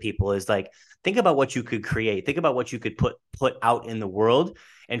share with people is like, think about what you could create. Think about what you could put out in the world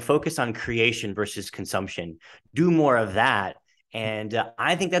and focus on creation versus consumption. Do more of that. And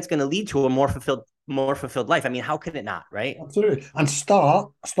I think that's going to lead to a more fulfilled life. I mean, how could it not, right? absolutely. And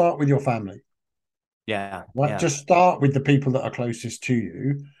start with your family. Yeah, Right? yeah. Just start with the people that are closest to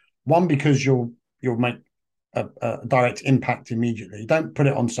you. One, because you'll make a direct impact immediately. Don't put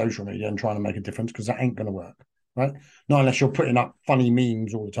it on social media and trying to make a difference because that ain't going to work, right? Not unless you're putting up funny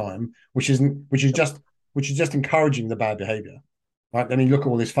memes all the time, which is just encouraging the bad behavior, right? I mean, look at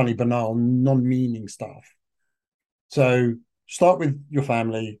all this funny, banal, non-meaning stuff. So start with your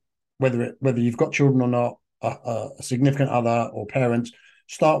family, whether you've got children or not, a significant other or parents.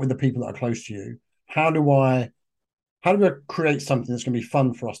 Start with the people that are close to you. How do I how do I create something that's going to be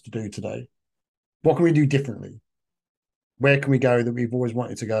fun for us to do today? What can we do differently? Where can we go that we've always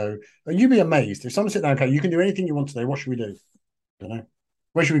wanted to go? And you'd be amazed if someone said, "Okay, you can do anything you want today. What should we do?" I don't know.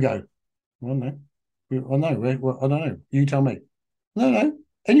 Where should we go? I don't know. I know. I don't know. You tell me. No, no.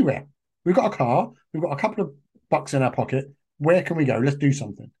 Anywhere. We've got a car. We've got a couple of bucks in our pocket. Where can we go? Let's do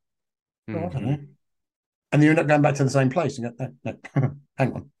something. Oh, I don't know. Mm-hmm. And you end up going back to the same place and go, no, no.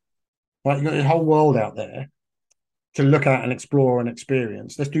 Hang on. Right, you've got this whole world out there to look at and explore and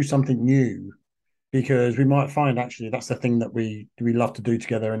experience. Let's do something new because we might find actually that's the thing that we love to do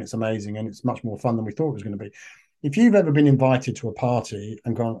together and it's amazing and it's much more fun than we thought it was going to be. If you've ever been invited to a party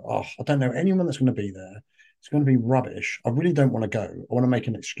and gone, oh, I don't know anyone that's going to be there, it's going to be rubbish. I really don't want to go. I want to make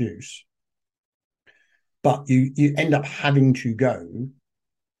an excuse. But you end up having to go.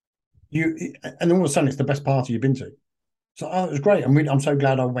 And all of a sudden it's the best party you've been to. So it was great. I'm so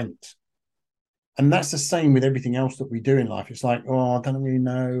glad I went. And that's the same with everything else that we do in life. It's like, oh, I don't really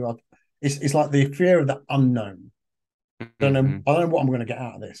know. It's like the fear of the unknown. Mm-hmm. I don't know what I'm going to get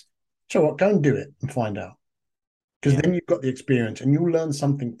out of this. So what? Go and do it and find out. Because Yeah. then you've got the experience and you'll learn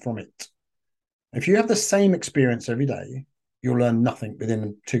something from it. If you have the same experience every day, you'll learn nothing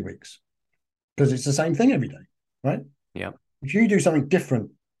within 2 weeks because it's the same thing every day, right? Yeah. If you do something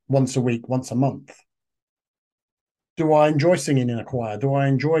different once a week, once a month, do I enjoy singing in a choir? Do I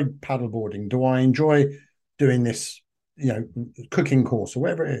enjoy paddleboarding? Do I enjoy doing this, cooking course or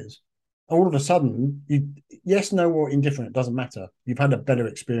whatever it is? All of a sudden, yes, no, or indifferent, it doesn't matter. You've had a better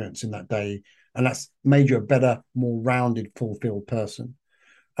experience in that day, and that's made you a better, more rounded, fulfilled person.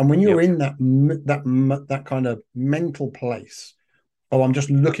 And when you're Yep. in that kind of mental place, oh, I'm just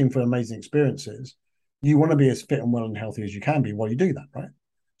looking for amazing experiences. You want to be as fit and well and healthy as you can be while you do that, right?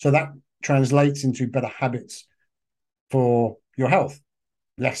 So that translates into better habits for your health,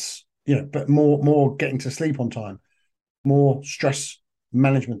 less, but more getting to sleep on time, more stress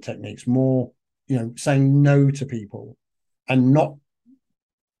management techniques, more, saying no to people and not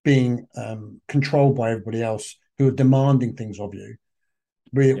being controlled by everybody else who are demanding things of you,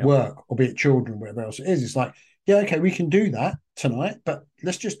 be it Yep. work or be it children, whatever else it is. It's like, yeah, okay, we can do that tonight, but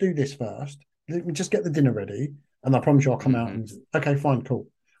let's just do this first. Let me just get the dinner ready. and I promise you I'll come out Mm-hmm. and okay, fine, cool.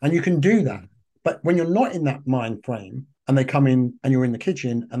 And you can do that. But when you're not in that mind frame and they come in and you're in the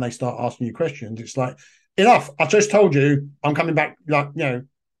kitchen and they start asking you questions, it's like, enough. I just told you I'm coming back, like,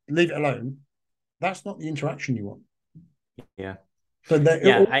 leave it alone. That's not the interaction you want. Yeah. So that it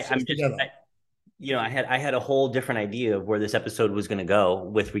Yeah. all I'm sits just, together. I had a whole different idea of where this episode was going to go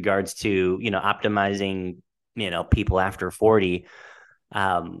with regards to, optimizing, people after 40.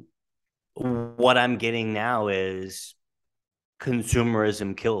 Um, what I'm getting now is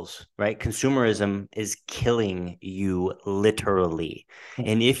consumerism kills, right? Consumerism is killing you literally.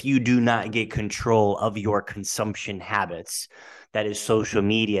 And if you do not get control of your consumption habits, that is social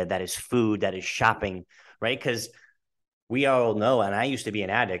media, that is food, that is shopping, right? Because we all know, and I used to be an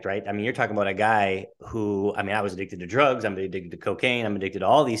addict, right? I mean, you're talking about a guy who, I mean, I was addicted to drugs. I'm addicted to cocaine. I'm addicted to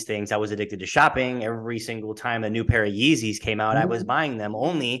all these things. I was addicted to shopping. Every single time a new pair of Yeezys came out, I was buying them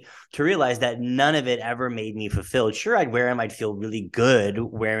only to realize that none of it ever made me fulfilled. Sure, I'd wear them. I'd feel really good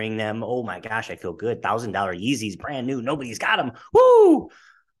wearing them. Oh my gosh, I feel good. $1,000 Yeezys, brand new. Nobody's got them. Woo!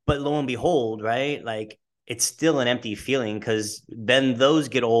 But lo and behold, right? Like it's still an empty feeling because then those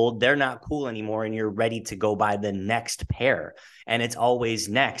get old, they're not cool anymore, and you're ready to go buy the next pair. And it's always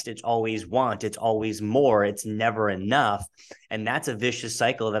next, it's always want, it's always more, it's never enough. And that's a vicious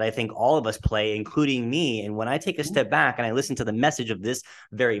cycle that I think all of us play, including me. And when I take a step back and I listen to the message of this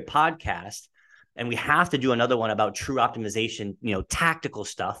very podcast, and we have to do another one about true optimization, tactical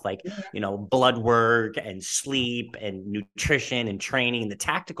stuff like, blood work and sleep and nutrition and training, the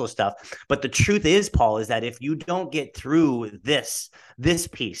tactical stuff. But the truth is, Paul, is that if you don't get through this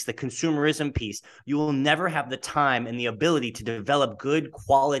piece, the consumerism piece, you will never have the time and the ability to develop good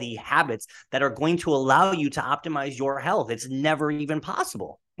quality habits that are going to allow you to optimize your health. It's never even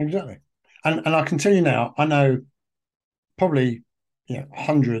possible. Exactly. And I can tell you now, I know probably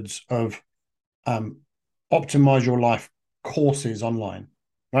hundreds of um, optimize your life courses online,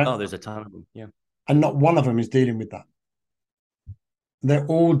 right? Oh, there's a ton of them. Yeah. And not one of them is dealing with that. They're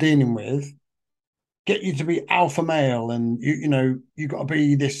all dealing with get you to be alpha male, and you got to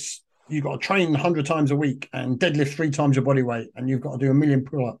be this. You got to train 100 times a week and deadlift 3 times your body weight, and you've got to do a million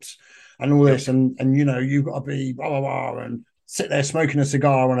pull-ups and all this, Yep. and you've got to be blah blah blah, and sit there smoking a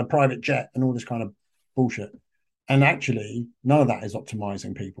cigar on a private jet and all this kind of bullshit. And actually, none of that is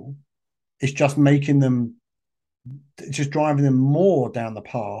optimizing people. It's just making them, it's just driving them more down the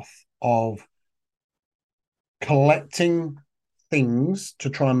path of collecting things to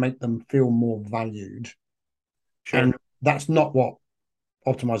try and make them feel more valued. And Sure. that's not what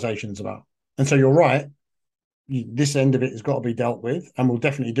optimization is about. And so you're right. This end of it has got to be dealt with, and we'll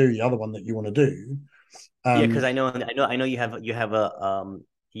definitely do the other one that you want to do. Yeah, Um, because I know you have a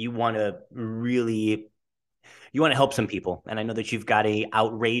you want to really you want to help some people, and I know that you've got a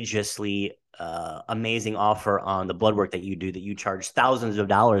outrageously amazing offer on the blood work that you do that you charge thousands of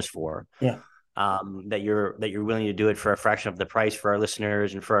dollars for. yeah, That you're willing to do it for a fraction of the price for our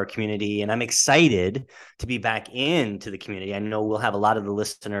listeners and for our community. And I'm excited to be back into the community. I know we'll have a lot of the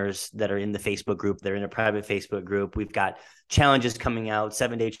listeners that are in the Facebook group. They're in a private Facebook group. We've got challenges coming out,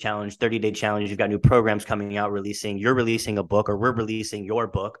 7-day challenge, 30-day challenge. You've got new programs coming out, you're releasing a book, or we're releasing your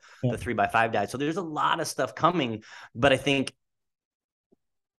book, yeah, the 3x5 diet. So there's a lot of stuff coming, but I think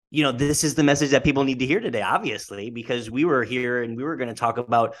this is the message that people need to hear today, obviously, because we were here and we were going to talk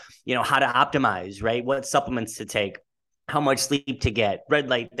about, how to optimize, right? What supplements to take, how much sleep to get, red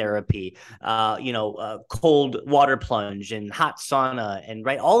light therapy, cold water plunge and hot sauna, and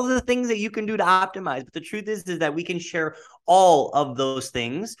right, all of the things that you can do to optimize. But the truth is that we can share all of those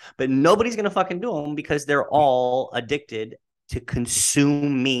things, but nobody's going to fucking do them because they're all addicted to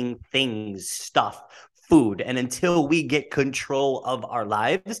consuming things, stuff, food. And until we get control of our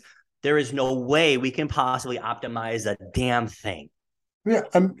lives, there is no way we can possibly optimize a damn thing. yeah.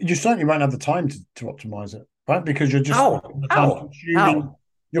 You certainly won't have the time to optimize it, right? Because you're just How? the time How? consuming. How?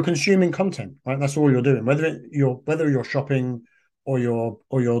 You're consuming content, right? That's all you're doing. Whether you're shopping or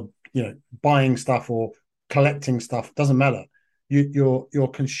you're buying stuff or collecting stuff, doesn't matter. You're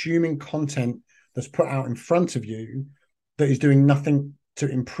consuming content that's put out in front of you that is doing nothing to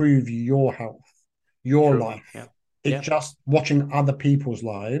improve your health, your True. life. Yeah. It's Yeah. just watching other people's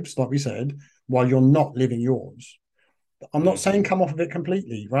lives, like we said, while you're not living yours. I'm not Mm-hmm. saying come off of it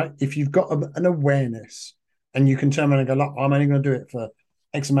completely, right? If you've got an awareness and you can turn around and go, look, I'm only going to do it for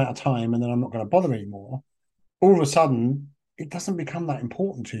X amount of time and then I'm not going to bother anymore, all of a sudden, it doesn't become that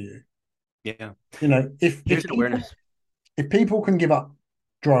important to you. Yeah. If Here's an awareness. if people can give up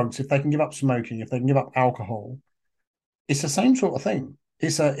drugs, if they can give up smoking, if they can give up alcohol, it's the same sort of thing.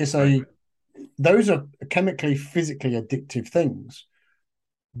 Right. Those are chemically, physically addictive things,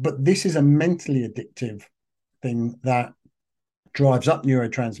 but this is a mentally addictive something that drives up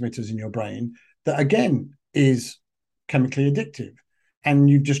neurotransmitters in your brain that again is chemically addictive. And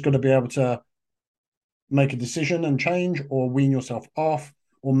you've just got to be able to make a decision and change, or wean yourself off,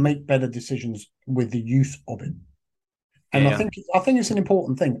 or make better decisions with the use of it. Yeah, And yeah. I think it's an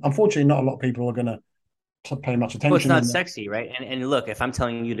important thing. Unfortunately, not a lot of people are going to pay much Well, it's attention not in that. sexy, right? And look, if I'm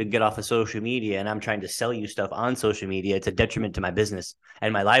telling you to get off of social media and I'm trying to sell you stuff on social media, it's a detriment to my business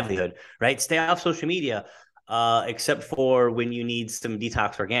and my livelihood, right? Stay off social media, except for when you need some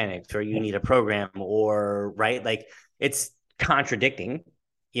detox organics or you need a program, or right, like it's contradicting,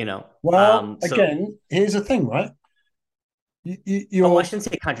 you know. Well, So again, here's the thing, right? oh, I You're shouldn't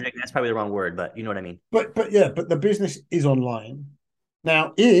say contradicting. That's probably the wrong word, but you know what I mean. but yeah, but the business is online.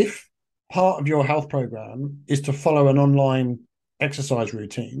 Now, if part of your health program is to follow an online exercise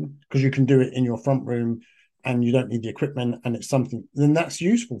routine because you can do it in your front room and you don't need the equipment and it's something, then that's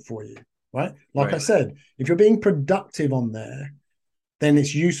useful for you, right? Like I Right. said, if you're being productive on there, then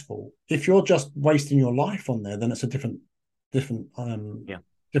it's useful. If you're just wasting your life on there, then it's a different Yeah.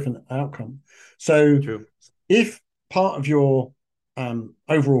 different outcome. So True. if part of your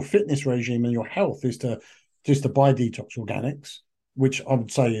overall fitness regime and your health is to just to buy detox organics, which I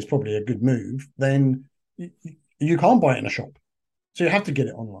would say is probably a good move, then you can't buy it in a shop. So you have to get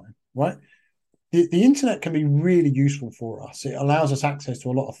it online, right? The internet can be really useful for us. It allows us access to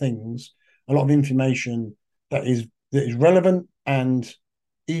a lot of things, a lot of information that is relevant and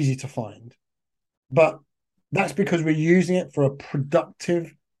easy to find. But that's because we're using it for a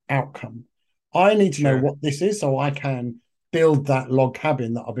productive outcome. I need to know Sure. what this is so I can build that log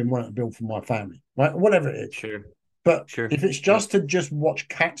cabin that I've been wanting to build for my family, right? Whatever it is. Sure. But Sure. if it's Sure. just to just watch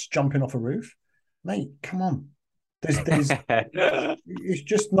cats jumping off a roof, mate, come on. There's it's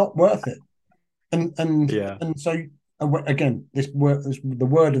just not worth it. Yeah. And so again, the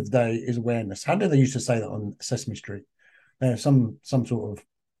word of the day is awareness. How do they used to say that on Sesame Street? Some sort of,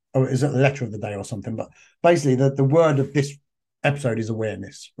 oh, is it the letter of the day or something? But basically, the word of this episode is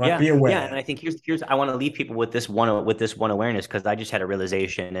awareness, right? Yeah, Be yeah, and aware. I think here's I want to leave people with this one awareness, because I just had a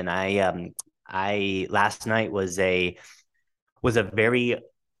realization, and I last night was a very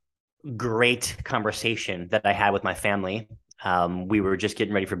great conversation that I had with my family. We were just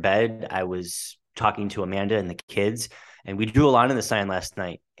getting ready for bed. I was talking to Amanda and the kids, and we drew a line in the sand last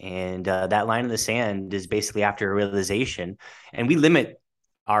night. And that line in the sand is basically after a realization, and we limit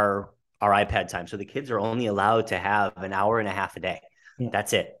our iPad time, so the kids are only allowed to have an hour and a half a day. Yeah.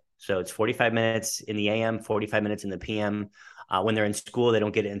 That's it. So it's 45 minutes in the AM, 45 minutes in the PM. When they're in school, they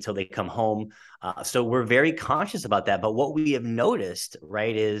don't get it until they come home. So we're very conscious about that. But what we have noticed,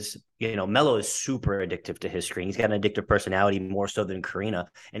 right, is, you know, Mello is super addictive to his screen. He's got an addictive personality, more so than Karina,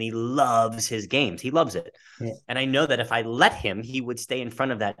 and he loves his games. He loves it. Yeah. And I know that if I let him, he would stay in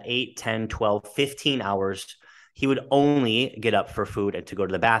front of that 8, 10, 12, 15 hours. He would only get up for food and to go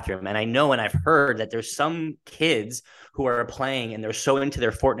to the bathroom. And I know, and I've heard that there's some kids who are playing and they're so into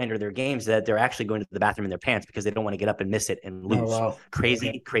their Fortnite or their games that they're actually going to the bathroom in their pants because they don't want to get up and miss it and Oh lose. wow. Yeah.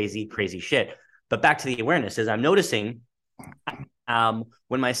 Crazy, crazy, crazy shit. But back to the awareness is I'm noticing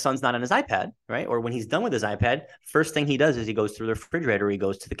when my son's not on his iPad, right? Or when he's done with his iPad, first thing he does is he goes through the refrigerator, he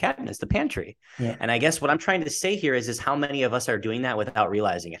goes to the cabinets, the pantry. Yeah. And I guess what I'm trying to say here is how many of us are doing that without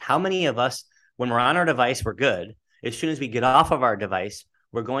realizing it? How many of us, when we're on our device, we're good. As soon as we get off of our device,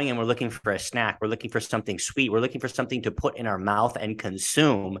 we're going and we're looking for a snack. We're looking for something sweet. We're looking for something to put in our mouth and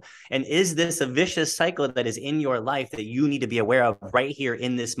consume. And is this a vicious cycle that is in your life that you need to be aware of right here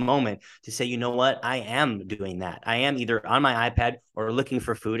in this moment to say, you know what, I am doing that. I am either on my iPad or looking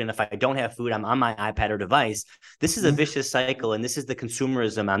for food. And if I don't have food, I'm on my iPad or device. This is a vicious cycle. And this is the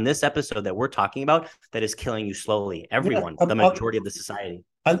consumerism on this episode that we're talking about that is killing you slowly. Yeah. Everyone, the majority of the society.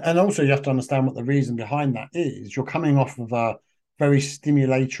 And also you have to understand what the reason behind that is. You're coming off of a very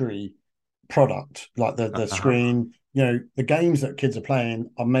stimulatory product, like the Uh-huh. screen. You know, the games that kids are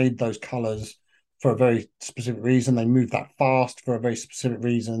playing are made those colors for a very specific reason. They move that fast for a very specific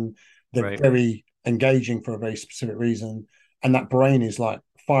reason. They're Right. very engaging for a very specific reason. And that brain is like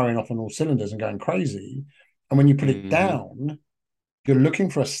firing off on all cylinders and going crazy. And when you put it Mm-hmm. down, you're looking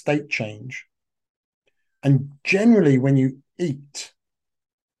for a state change. And generally, when you eat,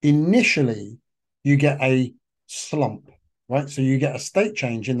 initially you get a slump, right? So you get a state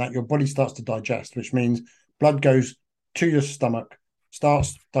change in that your body starts to digest, which means blood goes to your stomach,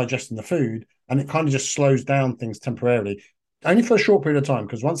 starts digesting the food, and it kind of just slows down things temporarily, only for a short period of time,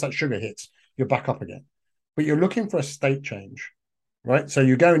 because once that sugar hits, you're back up again. But you're looking for a state change, right? So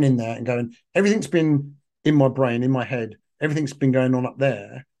you're going in there and going, everything's been in my brain, in my head, everything's been going on up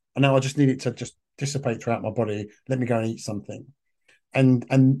there, and now I just need it to just dissipate throughout my body. Let me go and eat something,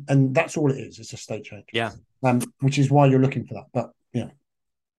 and that's all it is. It's a state change. Yeah. which is why you're looking for that. But yeah,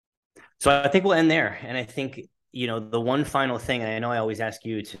 So I think we'll end there. And I think, the one final thing, and I know I always ask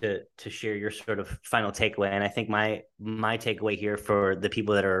you to share your sort of final takeaway. And I think my takeaway here for the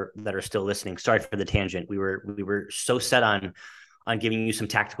people that are still listening, sorry for the tangent. We were so set on giving you some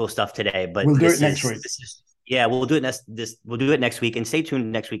tactical stuff today, but we'll do it this next is week. this is yeah, we'll do it next week, and stay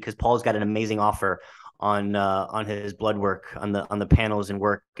tuned next week because Paul's got an amazing offer on his blood work, on the panels and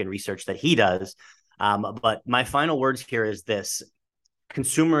work and research that he does. But my final words here is this: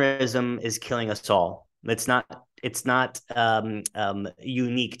 consumerism is killing us all. It's not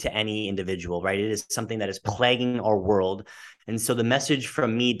unique to any individual, right? It is something that is plaguing our world. And so the message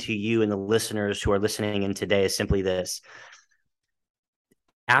from me to you and the listeners who are listening in today is simply this: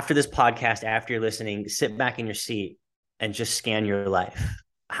 after this podcast, after you're listening, sit back in your seat and just scan your life.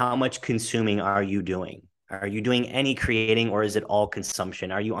 How much consuming are you doing? Are you doing any creating, or is it all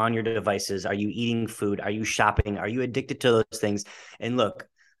consumption? Are you on your devices? Are you eating food? Are you shopping? Are you addicted to those things? And look,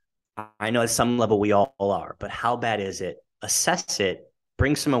 I know at some level we all are, but how bad is it? Assess it,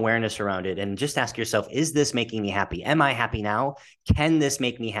 bring some awareness around it, and just ask yourself, is this making me happy? Am I happy now? Can this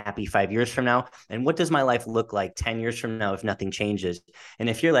make me happy 5 years from now? And what does my life look like 10 years from now if nothing changes? And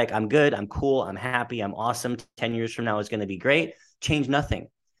if you're like, I'm good, I'm cool, I'm happy, I'm awesome, 10 years from now is going to be great, change nothing.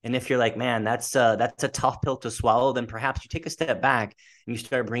 And if you're like, man, that's a tough pill to swallow, then perhaps you take a step back and you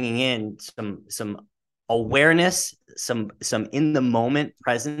start bringing in some awareness, some in the moment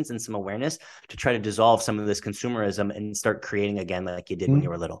presence, and some awareness to try to dissolve some of this consumerism and start creating again like you did when you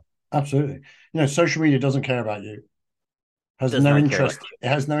Mm, were little. absolutely. Social media doesn't care about you. Has Does no not care about interest. It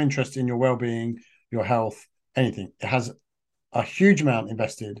has no interest in your well-being, your health, anything. It has a huge amount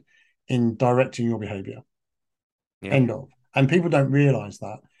invested in directing your behavior. you. Yeah. End of. And people don't realize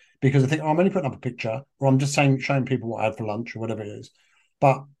that because they think, oh, I'm only putting up a picture, or I'm just showing people what I had for lunch or whatever it is.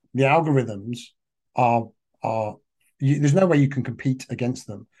 But the algorithms are there's no way you can compete against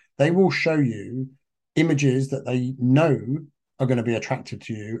them. They will show you images that they know are going to be attractive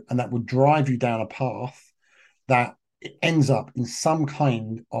to you and that will drive you down a path that it ends up in some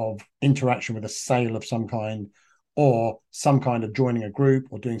kind of interaction with a sale of some kind or some kind of joining a group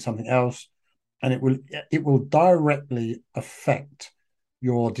or doing something else, and it will directly affect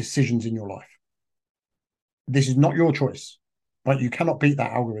your decisions in your life. This is not your choice, right? You cannot beat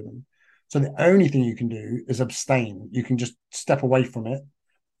that algorithm. So the only thing you can do is abstain. You can just step away from it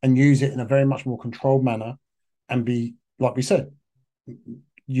and use it in a very much more controlled manner and be, like we said,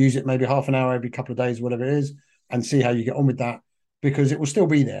 use it maybe half an hour every couple of days, whatever it is, and see how you get on with that, because it will still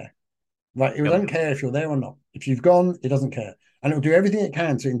be there, right? It Yep. doesn't care if you're there or not. If you've gone, it doesn't care. And it will do everything it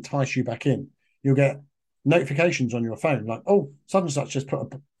can to entice you back in. You'll get notifications on your phone like, oh, such and such just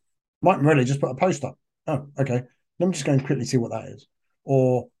Mike Morelli just put a post up. Oh, okay. Let me just go and quickly see what that is.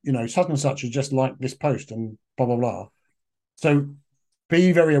 Or, such and such has just liked this post and blah, blah, blah. So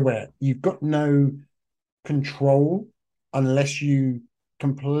be very aware. You've got no control unless you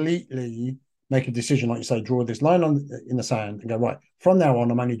completely make a decision, like you say, draw this line in the sand and go, right, from now on,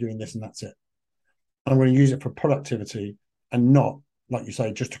 I'm only doing this and that's it. And I'm going to use it for productivity and not, like you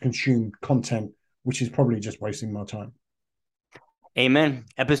say, just to consume content, which is probably just wasting my time. Amen.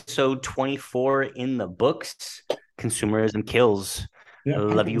 Episode 24 in the books. Consumerism kills. I Yeah,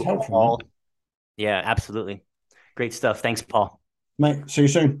 hope love it was you helpful, man. all. Yeah, absolutely. Great stuff. Thanks, Paul. Mate, see you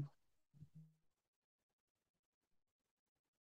soon.